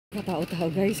Katao-tao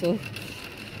guys, oh. Good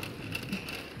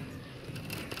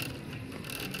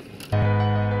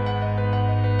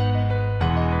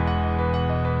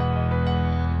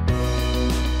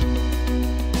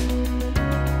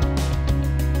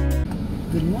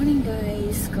morning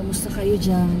guys, kamusta kayo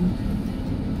dyan?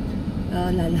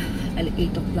 8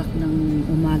 o'clock ng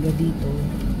umaga dito,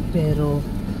 pero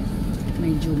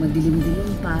medyo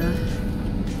madilim-dilim pa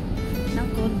ng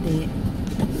konti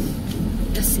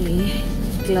kasi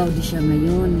cloudy siya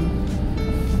ngayon.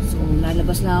 So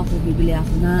lalabas lang ako, bibili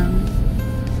ako ng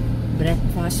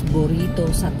breakfast burrito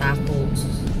sa tacos,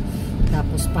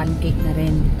 tapos pancake na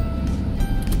rin.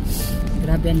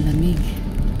 Grabe ang lamig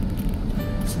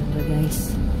sobra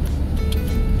guys,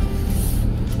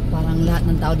 parang lahat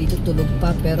ng tao dito tulog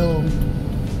pa, pero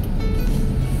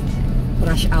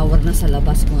rush hour na sa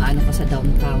labas kung ano ka sa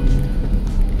downtown.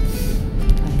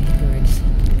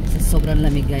 Sobrang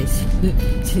lamig guys.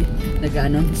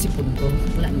 Nag-ano, sipon ko.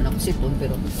 Wala naman ako sipon,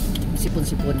 pero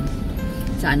sipon-sipon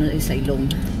sa ano, sa ilong.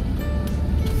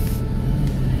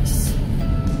 Guys.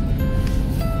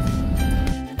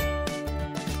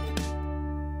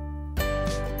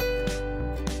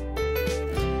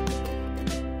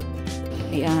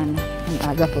 Ayan, ang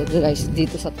aga po guys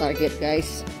dito sa Target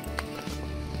guys.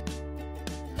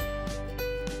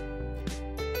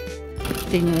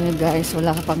 Tingnan nyo guys,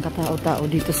 wala ka pang katao-tao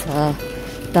dito sa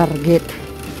Target.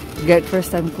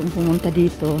 First time kong pumunta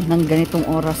dito ng ganitong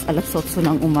oras, alas 8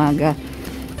 ng umaga.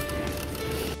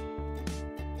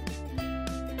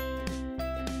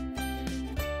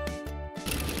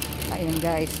 Ayan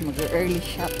guys, mag-early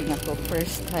shopping ako.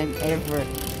 First time ever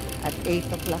at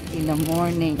 8 o'clock in the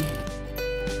morning.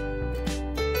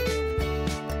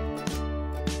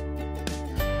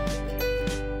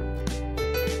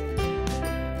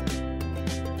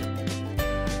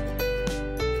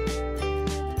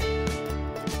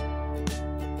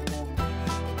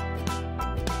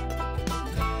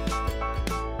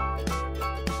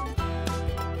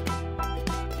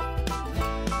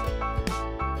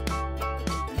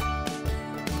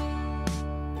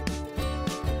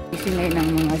 Ngayon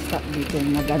ng mga stock dito,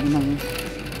 nagano ng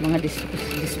mga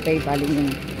display, baling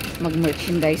yung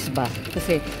mag-merchandise ba,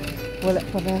 kasi wala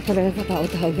para talaga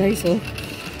katao-tao guys. Oh,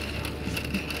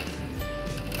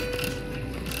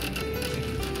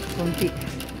 konti,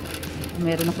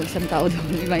 meron ako isang tao doon,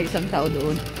 may isang tao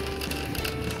doon.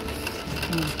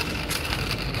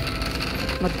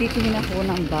 Magtitingin ako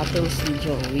ng bottles ni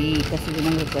Joey kasi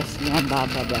yun ang request niya,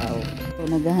 baba daw.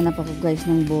 So naghahanap ako guys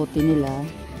ng bote nila.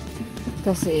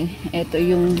 Kasi ito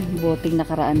yung boting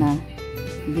nakaraan na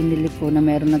binili ko na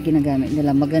meron na ginagamit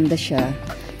nila. Maganda siya.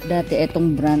 Dati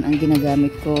etong brand ang ginagamit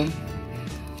ko.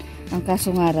 Ang kaso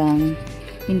nga lang,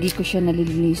 hindi ko siya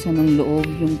nalilinisan ng loob.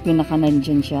 Yung pinaka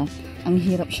nandyan siya. Ang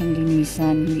hirap siyang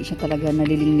linisan. Hindi siya talaga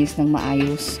nalilinis ng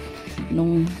maayos.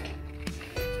 Nung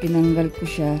tinanggal ko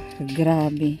siya,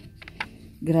 grabe.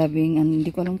 Grabe hindi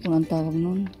ko alam kung ang tawag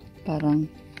nun. Parang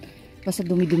basta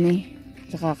dumi-dumi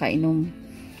sa kakainom.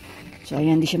 So,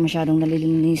 ayan, hindi siya masyadong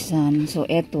nalilinisan. So,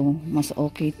 eto, mas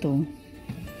okay to.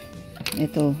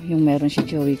 Ito, yung meron si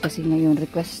Joey. Kasi ngayon,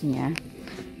 request niya,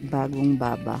 bagong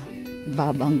baba.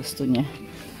 Baba ang gusto niya.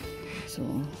 So,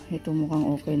 ito mukhang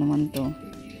okay naman to.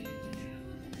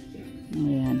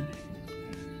 Ayan.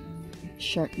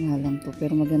 Sharp nga lang to,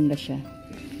 pero maganda siya.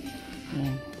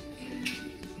 Ayan.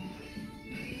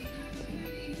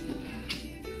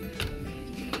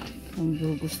 Ang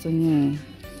gusto niya eh.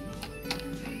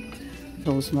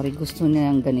 Rosemary, gusto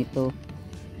niya ang ganito.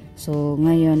 So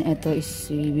ngayon ito is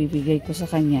ibibigay ko sa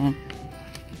kanya.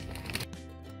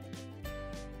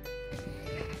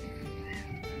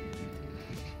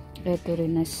 Ito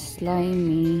rin na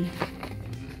slimy.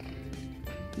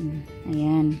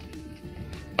 Ayan,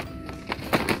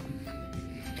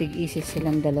 tig-isip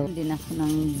silang dalawa. Din ako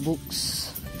ng books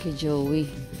kay Joey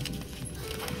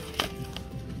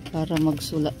para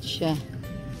magsulat siya.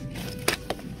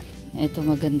 Ito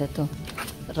maganda to,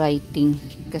 writing,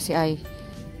 kasi ay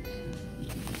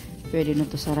pwede na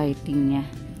to sa writing niya.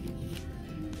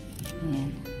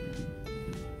 Ayan.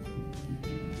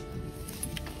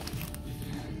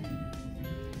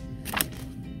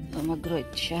 So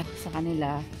mag-write siya sa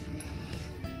kanila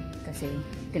kasi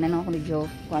tinanong ako ni Joe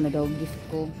kung ano daw gift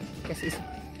ko, kasi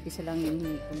isa lang yung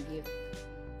hindi kong gift.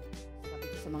 Sabi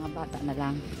ko sa mga bata na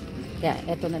lang, kaya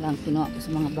eto na lang kinuha ko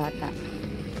sa mga bata.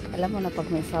 Alam mo na pag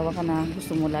may asawa ka na,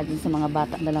 gusto mo laging sa mga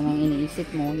bata na lang ang iniisip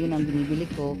mo, yun ang binibili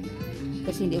ko.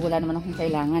 Kasi hindi, wala naman akong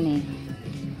kailangan eh.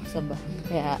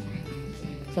 Kaya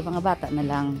sa mga bata na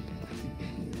lang.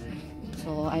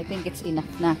 So I think it's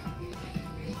enough na.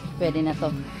 Pwede na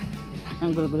to.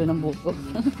 Ang gulo-gulo ng buko.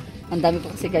 Ang dami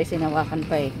ko kasi guys, hinawakan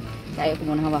pa eh. Kaya ko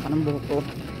muna hawakan ng buhok ko.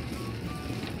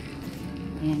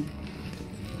 Ayan.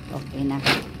 Okay na.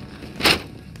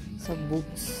 So,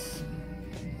 books.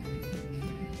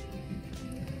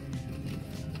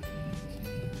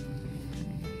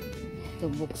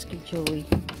 Ito, books kay Joey.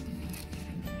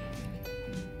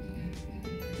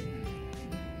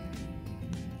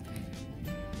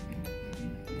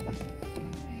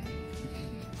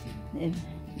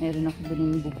 Meron ako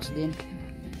biling books din.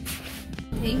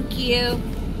 Thank you.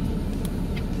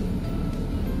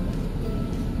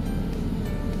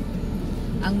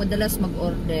 Ang madalas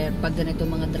mag-order pag ganito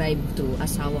mga drive-thru,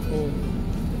 asawa ko.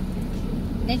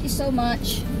 Thank you so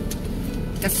much.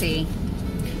 Kasi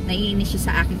naiinis siya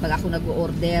sa akin pag ako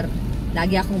nag-order.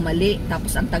 Lagi akong mali,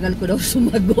 tapos ang tagal ko daw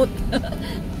sumagot.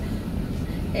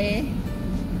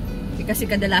 Kasi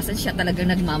kadalasan siya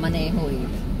talagang nagmamaneho eh.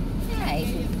 Hi.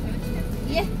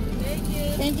 Yeah.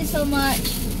 Thank you so much.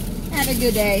 Have a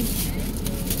good day.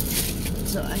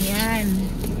 So, ayan.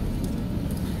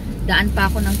 Daan pa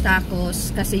ako ng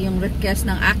tacos kasi yung request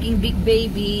ng aking big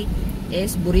baby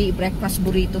is breakfast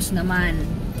burritos naman.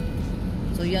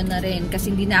 So, yun na rin.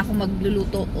 Kasi hindi na ako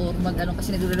magluluto or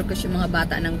kasi nagre-request yung mga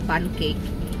bata ng pancake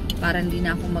para hindi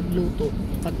na ako magluto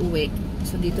pag uwi.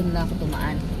 So, dito na ako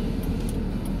tumaan.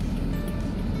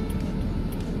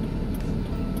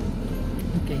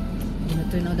 Okay. I'm gonna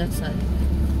turn on that side.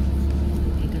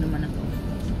 Dito naman ako.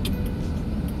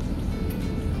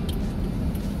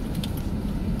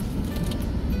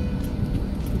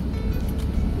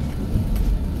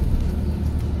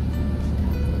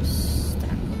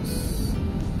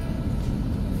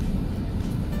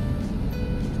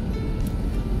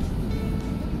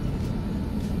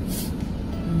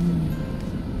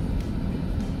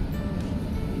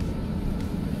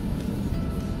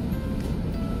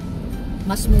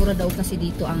 Mas mura daw kasi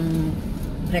dito ang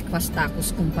breakfast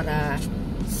tacos kumpara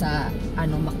sa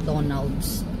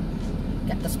McDonald's.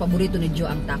 Tapos paborito ni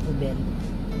Joe ang Taco Bell.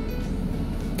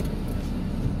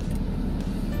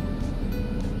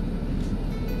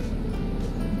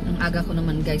 Ang aga ko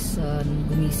naman guys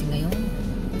gumising ngayon.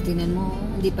 Tingnan mo,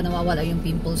 hindi pa nawawala yung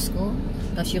pimples ko.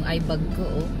 Tapos yung eye bag ko,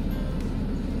 oh.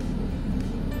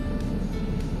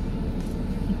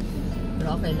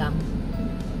 Pero okay lang.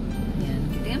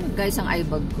 Tingnan mo guys ang eye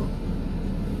bag ko.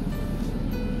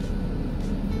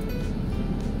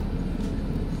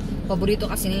 Paborito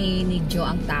kasi ni Joe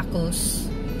ang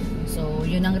tacos. So,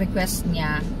 yun ang request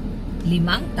niya. 5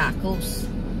 tacos.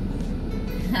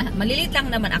 Maliliit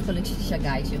lang naman actually siya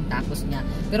guys, yung tacos niya.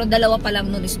 Pero 2 pa lang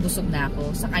nun is busog na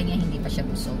ako. Sa kanya hindi pa siya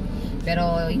busog.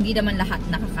 Pero hindi naman lahat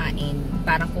nakakain.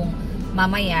 Parang kung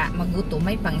mamaya magutom,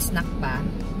 may pang-snack pa.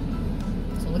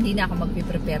 So, hindi na ako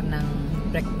magpiprepare ng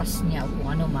breakfast niya o kung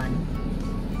ano man.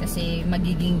 Kasi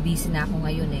magiging busy na ako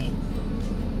ngayon eh.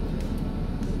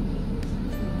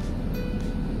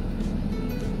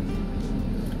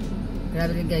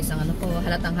 Grabe rin guys, ang ko,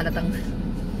 halatang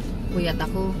puyat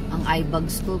ako. Ang eye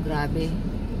bags ko, grabe.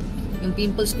 Yung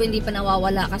pimples ko hindi pa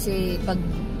nawawala kasi pag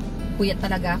puyat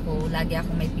talaga ako, lagi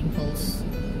ako may pimples.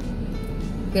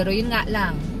 Pero yun nga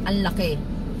lang, ang laki.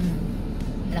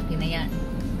 Laki na yan.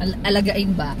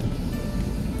 Alagain ba?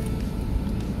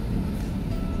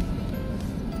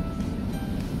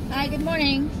 Hi, good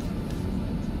morning.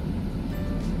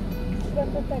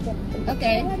 Just a second.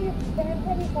 Okay. Can I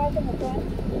have you park in the front?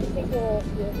 Take your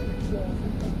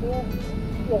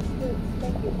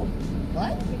thank you.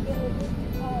 What?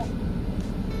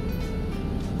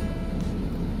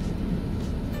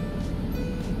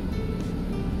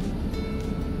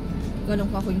 Ganun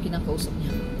pa ako yung kinakausap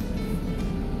niya.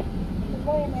 Good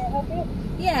morning, may I help you?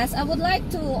 Yes, I would like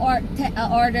to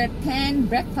order 10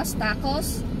 breakfast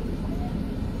tacos.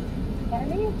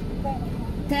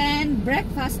 10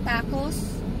 breakfast tacos.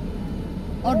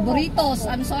 Or burritos.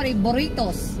 I'm sorry,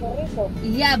 burritos. Burrito.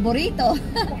 Yeah, burrito.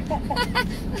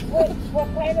 What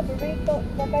kind of burrito?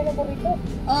 What kind of burrito?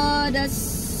 The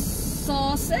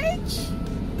sausage?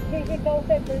 Cheesy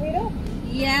sausage burrito?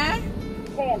 Yeah.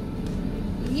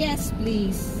 10. Yes,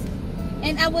 please.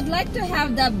 And I would like to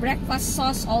have the breakfast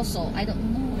sauce also. I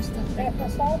don't know. Is that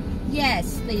Breakfast sauce?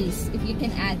 Yes, please. If you can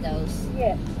add those.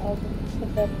 Yes. I'll put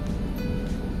that.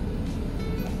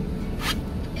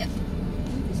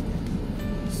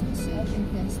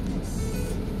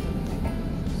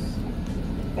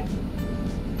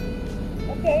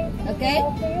 Okay. Okay?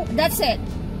 That's it.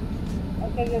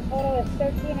 Okay, your total is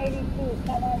 $13.82.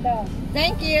 Come on down.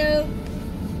 Thank you.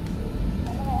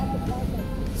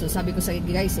 So sabi ko sa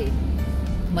guys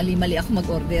mali-mali ako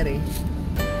mag-order eh.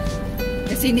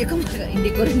 Kasi hindi ko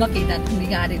rin makita, hindi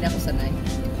nga rin ako sanay.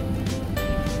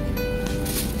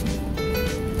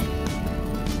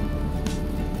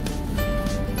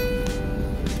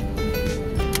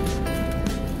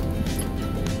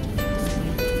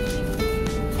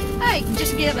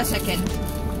 give a second.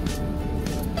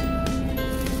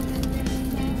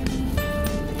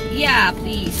 Yeah,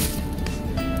 please.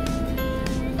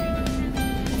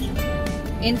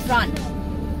 In front.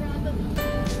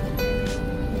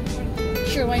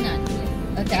 Sure, why not?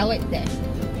 Okay, I'll wait there.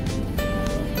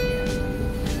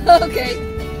 Okay.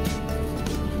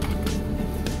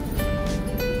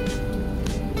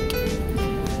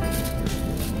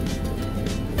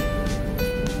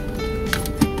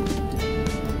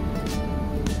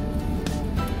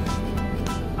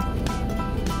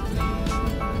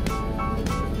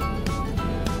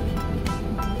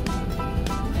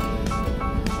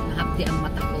 Nahapdi ang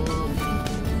mata ko.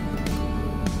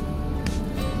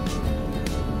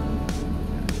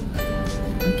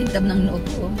 Ang kintab ng noo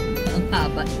ko. Ang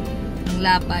haba. Ang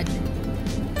lapad.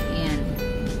 Ayan.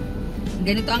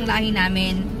 Ganito ang lahi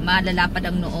namin. Malalapad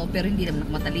ang noo pero hindi naman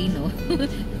ako matalino.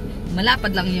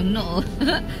 Malapad lang yung noo.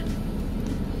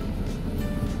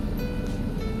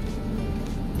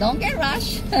 Don't get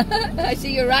rushed. I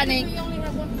see you running. We only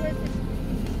have one person.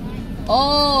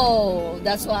 Oh,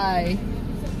 that's why.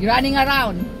 You're running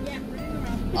around. Yeah, running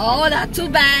around. Oh, not too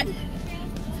bad.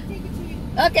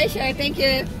 Okay, sure. Thank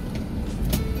you.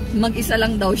 Mag-isa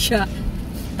lang daw siya.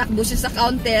 Takbo siya sa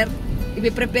counter.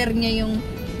 I-prepare niya yung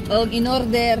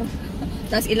in-order.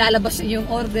 Tapos ilalabas niya yung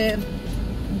order.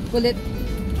 Kulit.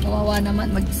 Kawawa naman.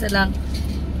 Mag-isa lang.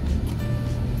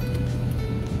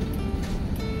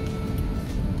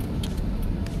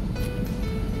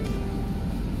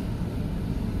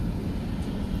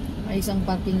 Ay, isang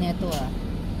parking neto ah.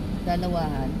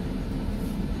 Dalawahan.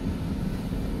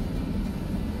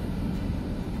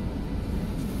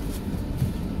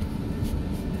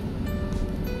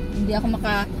 Hindi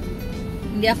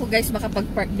ako guys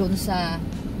makapag-park doon sa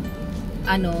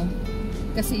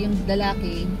kasi yung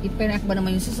lalaki ipinak ba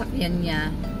naman yung sasakyan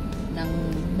niya ng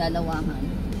dalawahan.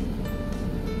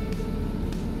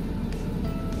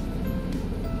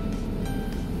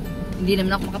 Hindi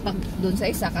naman ako makapag doon sa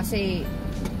isa kasi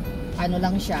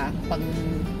lang siya pang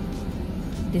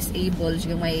disabled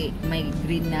yung may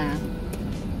green na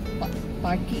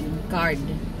parking card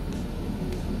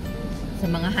sa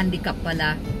mga handicap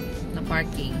pala na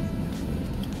parking.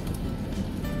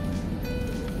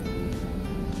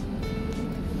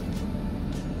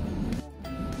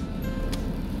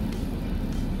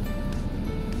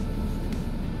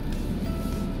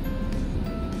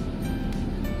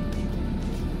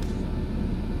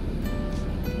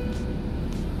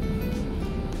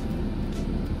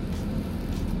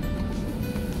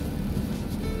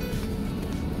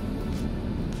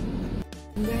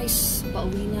 Guys,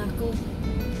 pauwi na ako.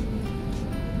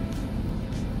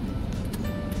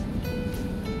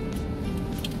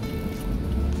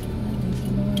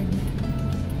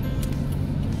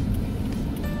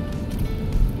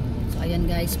 So ayan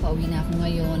guys, pauwi na ako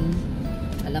ngayon.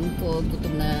 Alam ko,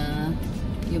 gutom na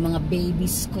yung mga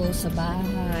babies ko sa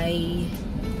bahay.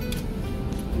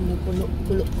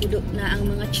 Kumukulo-kulo na ang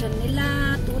mga tiyan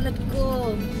nila, tulad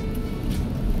ko.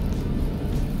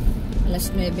 Alas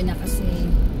 9 na kasi.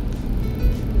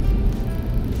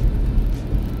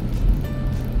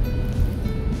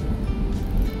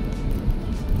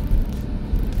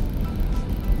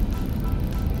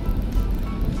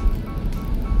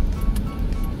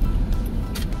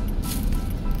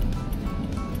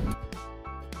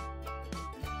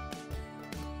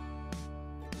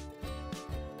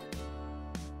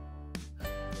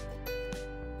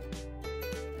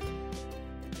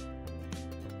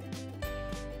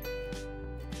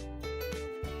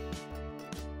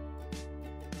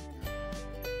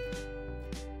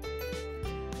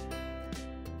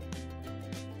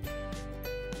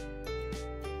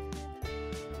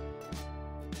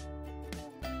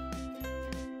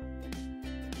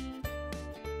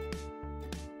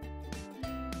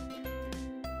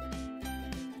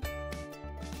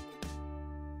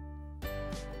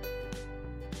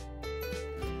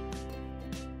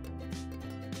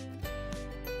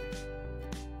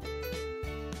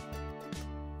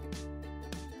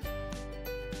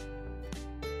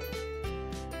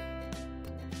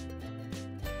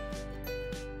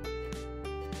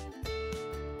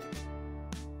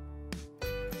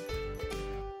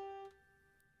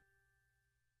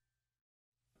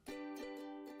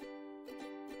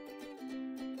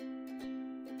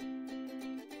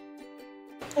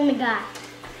 Oh my god.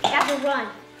 I have to run.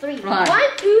 3. Run.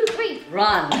 1, 2, 3.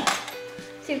 Run.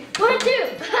 2. 1, 2.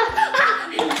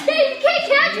 You can't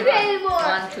catch me anymore.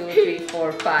 1, 2, 3,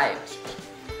 4, 5.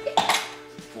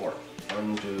 4.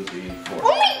 1, 2, 3, 4.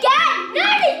 Oh my god.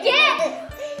 Not again.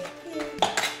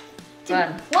 Run.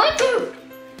 1, 2.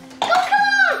 Go, come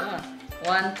on. Run.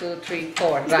 1, 2, 3,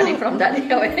 4. Running from daddy.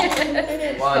 One.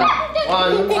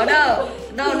 Oh no.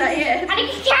 No, not yet. I can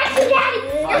catch you, Daddy.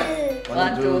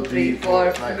 Five. 1, 2, 3,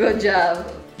 4. Five. Good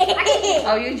job.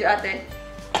 How you, ate?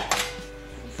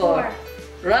 4.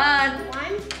 Run.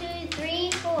 1, 2,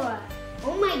 3, 4.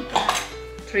 Oh my God.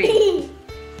 3.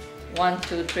 1,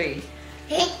 2, 3.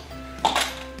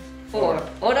 4.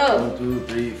 Oh no. 1, 2,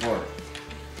 3, 4.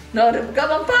 No,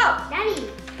 come on, pop. Daddy,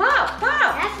 Pop,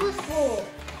 pop. that was 4.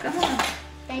 Come on.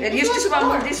 Daddy, And use this one,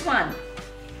 move this one.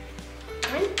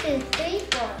 1, 2, 3,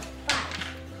 4,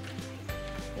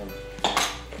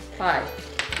 5. 5.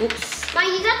 Oops. Mom,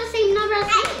 you got the same number as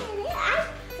me.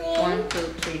 1, 2,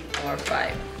 3, 4,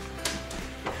 5.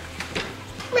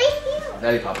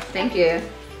 Daddy Pop. Thank you.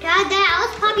 God, Dad, I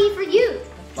was poppy for you.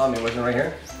 Mommy, wasn't it right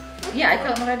here? Yeah, I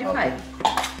thought already 5.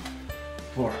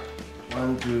 4.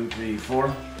 1, 2, 3,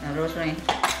 4. And Rosemary.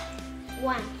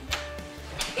 1.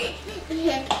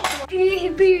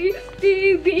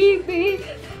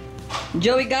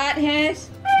 Joey got his.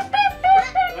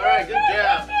 Alright, good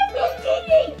job.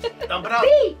 Dump it out.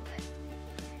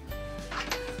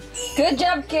 Good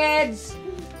job, kids.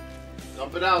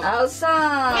 Dump it out.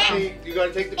 Awesome. Hey, you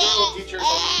gotta take the bingo teacher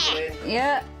something today.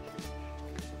 Yeah.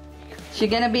 She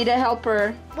gonna be the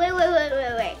helper. Wait.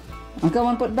 Oh, come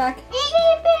on, put back.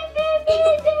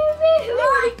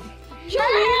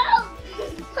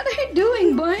 What are you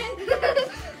doing, boy?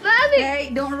 Mommy.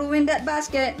 Hey, don't ruin that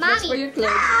basket. That's for Mommy. your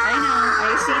clothes. I know.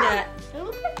 I see that.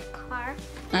 Look at the car.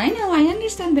 I know. I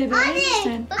understand, baby. I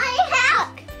understand. I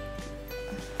help.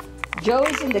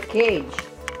 Joey's in the cage.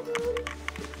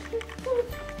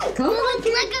 Come on, Looks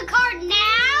like a car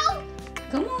now.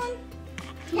 come on.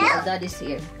 Yeah, Daddy's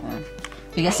here.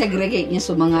 Kaya segregate niya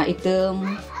sa mga item.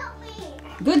 Help me.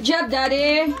 Good job,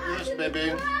 Daddy. Yes,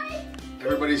 baby.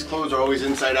 Everybody's clothes are always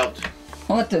inside out.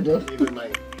 What to do? Even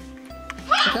mine.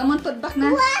 Come on, put back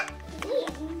na.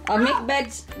 Make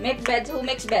beds. Make beds. Who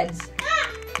makes beds?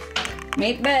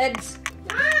 Make beds.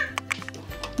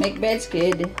 Make beds,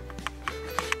 kid.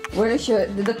 Where is your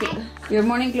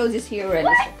morning clothes is here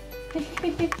already.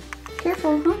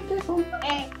 Careful, huh? Careful.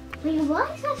 Wait,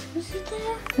 what is that supposed to do?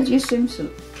 That's your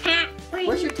swimsuit.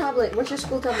 Where's your tablet? Where's your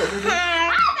school tablet? Oh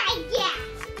my God.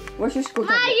 Where's your school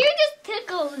Ma, tablet? you just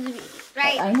tickled me,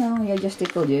 right? I know, I just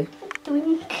tickled you.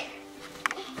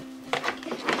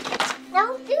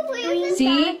 Don't do it.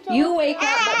 See? You wake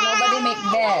up, but nobody make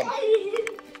bed.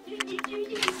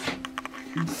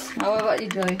 How about you,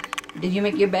 Joy? Did you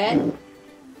make your bed?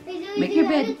 Make your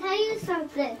bed. I tell you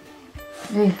something.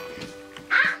 Hey.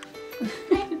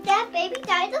 That baby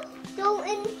died don't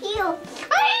inhale.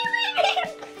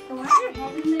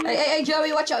 Hey,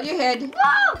 Joey, watch out your head.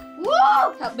 Whoa!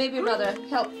 Whoa! Help baby brother.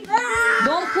 Help.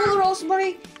 Don't pull,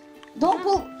 Rosemary. Don't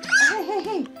pull.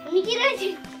 Hey. Let me get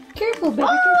it. Careful, baby,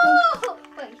 careful.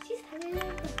 Wait, she's having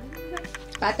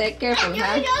Pate, careful,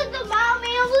 huh? Because the mom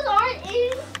animals aren't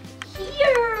in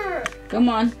here. Come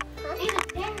on. The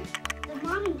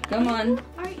mom and Come on. dad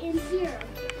are in here.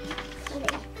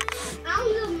 Okay.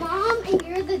 I'm the mom and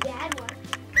you're the dad one.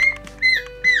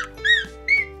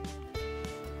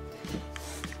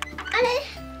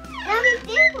 I'm a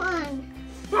big one.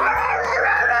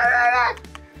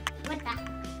 What the?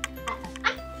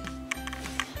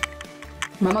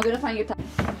 Mama gonna find your time.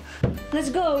 Let's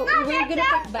go. Where you gonna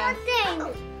take bath?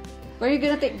 Where you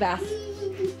gonna take bath?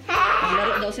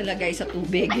 Maglaro daw sila guys sa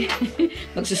tubig.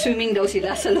 Magsuswimming daw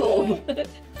sila sa loob.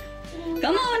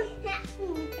 Come on.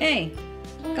 Hey.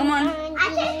 Come on.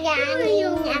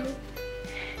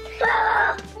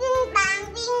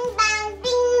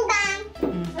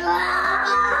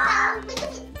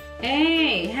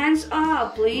 Hey, hands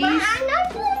up, please.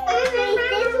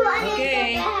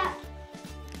 Okay.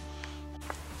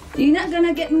 You're not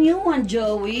gonna get new one,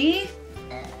 Joey.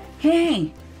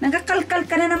 Hey, nagakalkal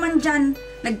ka na naman dyan.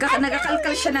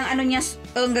 Nagakalkal siya ng ano niya,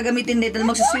 ang gagamitin dito.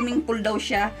 Magsa-swimming pool daw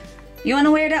siya. You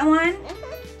wanna wear that one?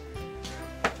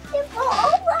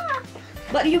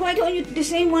 But why don't you the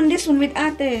same one, this one with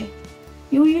ate?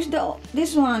 You use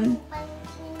this one.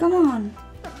 Come on.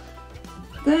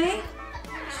 Okay?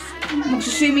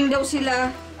 Magsa-swimming daw sila.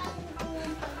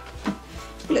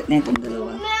 Kulit na itong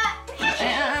dalawa.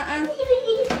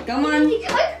 Come on.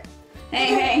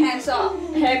 Hey, hands up.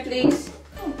 Hey, please.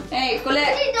 Hey,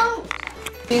 Colette.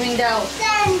 Swimming down.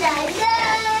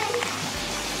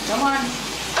 Come on.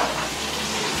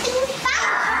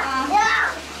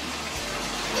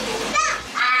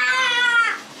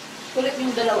 Kulit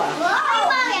yung dalawa.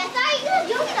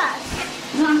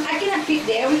 No, I cannot fit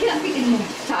there. We cannot fit in the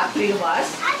top, three of us.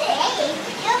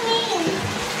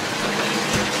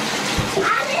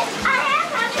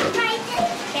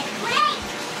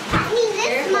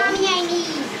 Mommy, I need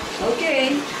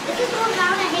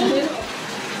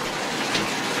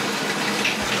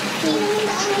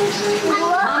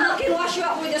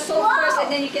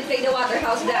you can play the water.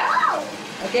 How's that?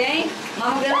 Okay?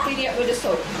 Mama gonna clean it with the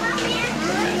soap.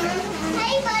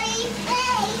 Hey, buddy.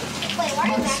 Hey. Wait,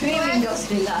 why are you Swimming backwards?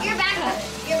 goes Dila. You're backwards.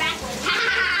 You're backwards.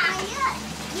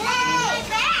 Yay! My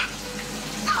back.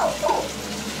 Oh.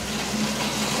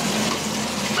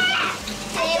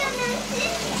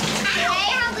 Today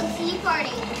I have a tea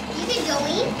party. You can go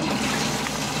in.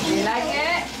 You like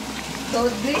it? So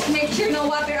please make sure no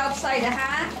water outside,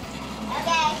 huh?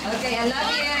 Okay. Okay, I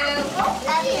love you.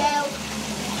 Love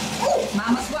you.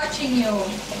 Mama's watching you.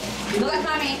 Look at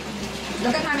mommy.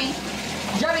 Look at mommy.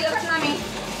 Joey, look at mommy.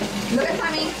 Look at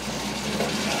mommy.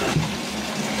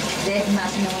 Dead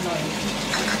mas no noise.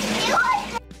 It was